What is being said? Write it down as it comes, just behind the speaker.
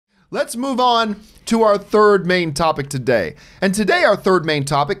Let's move on to our third main topic today. And today our third main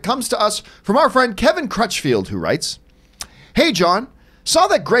topic comes to us from our friend Kevin Crutchfield, who writes, "Hey John, saw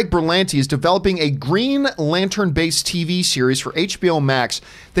that Greg Berlanti is developing a Green Lantern-based TV series for HBO Max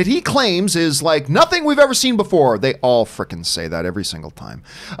that he claims is like nothing we've ever seen before." They all frickin' say that every single time.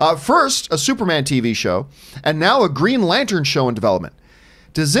 First, a Superman TV show, and now a Green Lantern show in development.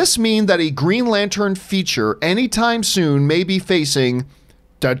 Does this mean that a Green Lantern feature anytime soon may be facing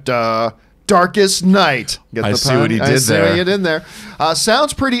Darkest Night? Get the I see what he did there. I see what you did there.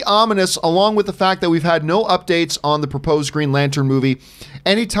 Sounds pretty ominous, along with the fact that we've had no updates on the proposed Green Lantern movie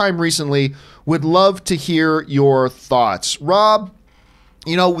anytime recently. Would love to hear your thoughts. Rob,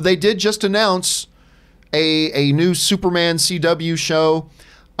 you know, they did just announce a new Superman CW show.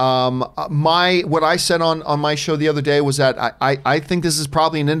 What I said on my show the other day was that I think this is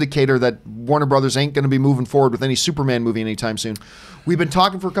probably an indicator that Warner Brothers ain't going to be moving forward with any Superman movie anytime soon. We've been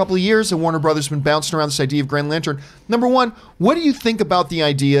talking for a couple of years, and Warner Brothers has been bouncing around this idea of Green Lantern. Number one, what do you think about the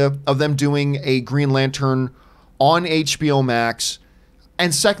idea of them doing a Green Lantern on HBO Max?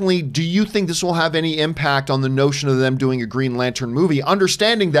 And secondly, do you think this will have any impact on the notion of them doing a Green Lantern movie?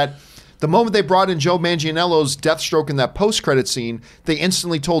 Understanding that the moment they brought in Joe Manganiello's Deathstroke in that post-credit scene, they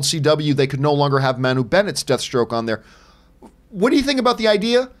instantly told CW they could no longer have Manu Bennett's Deathstroke on there. What do you think about the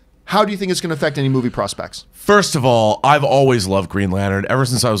idea? How do you think it's going to affect any movie prospects? First of all, I've always loved Green Lantern. Ever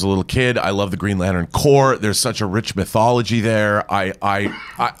since I was a little kid, I love the Green Lantern Corps. There's such a rich mythology there.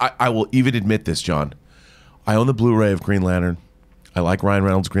 I will even admit this, John. I own the Blu-ray of Green Lantern. I like Ryan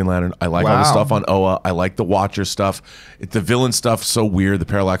Reynolds' Green Lantern. I like all the stuff on Oa. I like the Watcher stuff. The villain stuff, so weird, the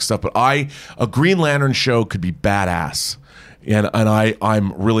Parallax stuff. But a Green Lantern show could be badass. And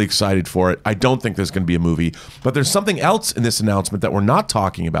I'm really excited for it. I don't think there's going to be a movie. But there's something else in this announcement that we're not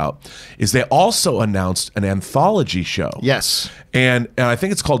talking about, is they also announced an anthology show. Yes. And I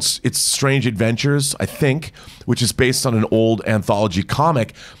think it's Strange Adventures, I think, which is based on an old anthology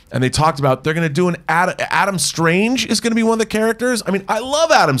comic. And they talked about they're going to do an Adam Strange is going to be one of the characters. I mean, I love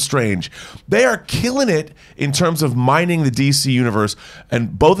Adam Strange. They are killing it in terms of mining the DC universe.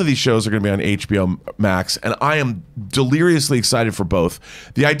 And both of these shows are going to be on HBO Max. And I am deliriously excited for both.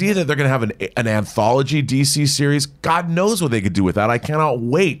 The idea that they're going to have an anthology DC series, God knows what they could do with that. I cannot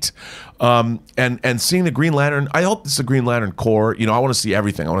wait. And seeing the Green Lantern, I hope this is the Green Lantern Corps. You know, I want to see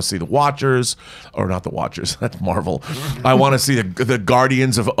everything. I want to see the Watchers, or not the Watchers, that's Marvel. I want to see the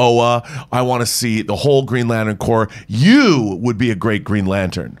Guardians of Oa. I want to see the whole Green Lantern Corps. You would be a great Green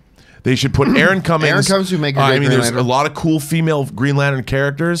Lantern. They should put Aaron Cummings. Aaron Cummings would make a great Green there's Lantern. A lot of cool female Green Lantern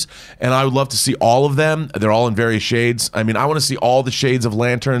characters, and I would love to see all of them. They're all in various shades. I mean, I want to see all the shades of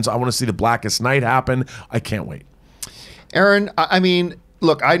lanterns. I want to see the Blackest Night happen. I can't wait. Aaron, I mean,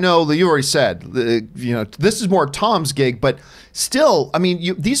 look, I know that you already said, you know, this is more Tom's gig, but still, I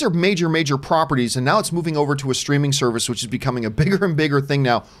mean, these are major properties, and now it's moving over to a streaming service, which is becoming a bigger and bigger thing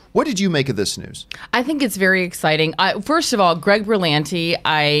now. What did you make of this news? I think it's very exciting. First of all, Greg Berlanti,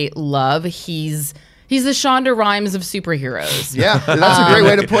 I love. He's the Shonda Rhimes of superheroes. Yeah, that's a great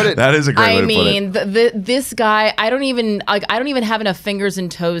way to put it. That is a great way to put it. I mean, this guy, I don't even have enough fingers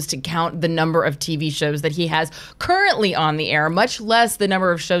and toes to count the number of TV shows that he has currently on the air, much less the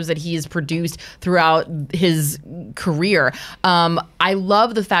number of shows that he has produced throughout his career. I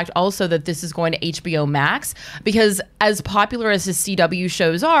love the fact also that this is going to HBO Max, because as popular as his CW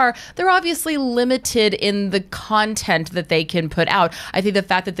shows are, they're obviously limited in the content that they can put out. I think the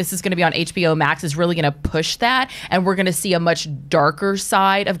fact that this is going to be on HBO Max is really going to push that, and we're going to see a much darker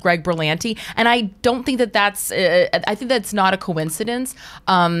side of Greg Berlanti. And I don't think that I think that's not a coincidence.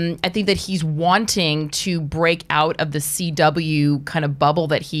 I think that he's wanting to break out of the CW kind of bubble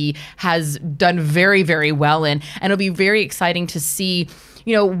that he has done very, very well in, and it'll be very exciting to see,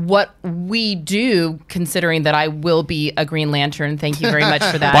 you know, what we do, considering that I will be a Green Lantern. Thank you very much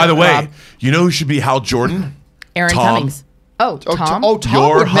for that. By the way, you know who should be Hal Jordan? Aaron Cummings. Oh, Tom? Tom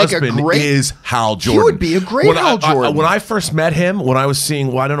Your would husband make a great, is Hal Jordan. He would be a great Hal Jordan. When I first met him, when I was seeing,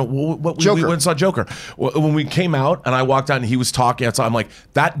 well, I don't know, what we went and saw Joker. When we came out and I walked out and he was talking outside, I'm like,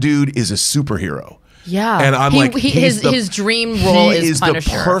 that dude is a superhero. Yeah, and I'm like, his dream role is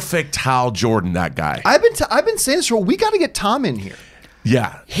Punisher. The perfect Hal Jordan. That guy. I've been saying this for. We got to get Tom in here.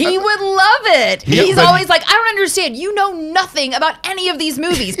 Yeah. He would love it. He's always like, I don't understand. You know nothing about any of these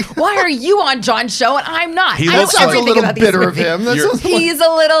movies. Why are you on John's show and I'm not? That sounds a little bitter of him. He's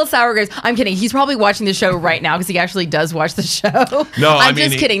a little sour grapes. I'm kidding. He's probably watching the show right now because he actually does watch the show. No, I'm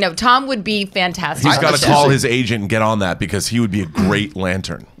just kidding. No, Tom would be fantastic. He's got to call his agent and get on that because he would be a great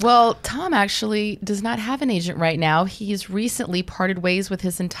Lantern. Well, Tom actually does not have an agent right now. He's recently parted ways with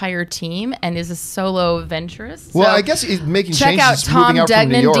his entire team and is a solo venturist. Well, I guess he's making check changes. Check out heading out from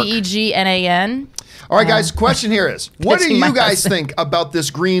New Degnan, York. Degnan. All right, guys, question here is, what do Pitching my you guys husband. think about this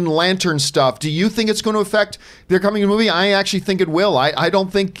Green Lantern stuff? Do you think it's going to affect their coming movie? I actually think it will. I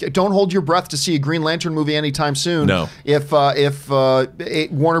don't hold your breath to see a Green Lantern movie anytime soon. No. If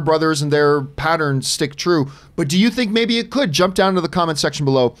Warner Brothers and their patterns stick true. But do you think maybe it could? Jump down to the comment section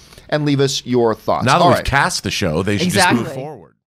below and leave us your thoughts. Now that All we've right. cast the show, they should just Exactly. move forward.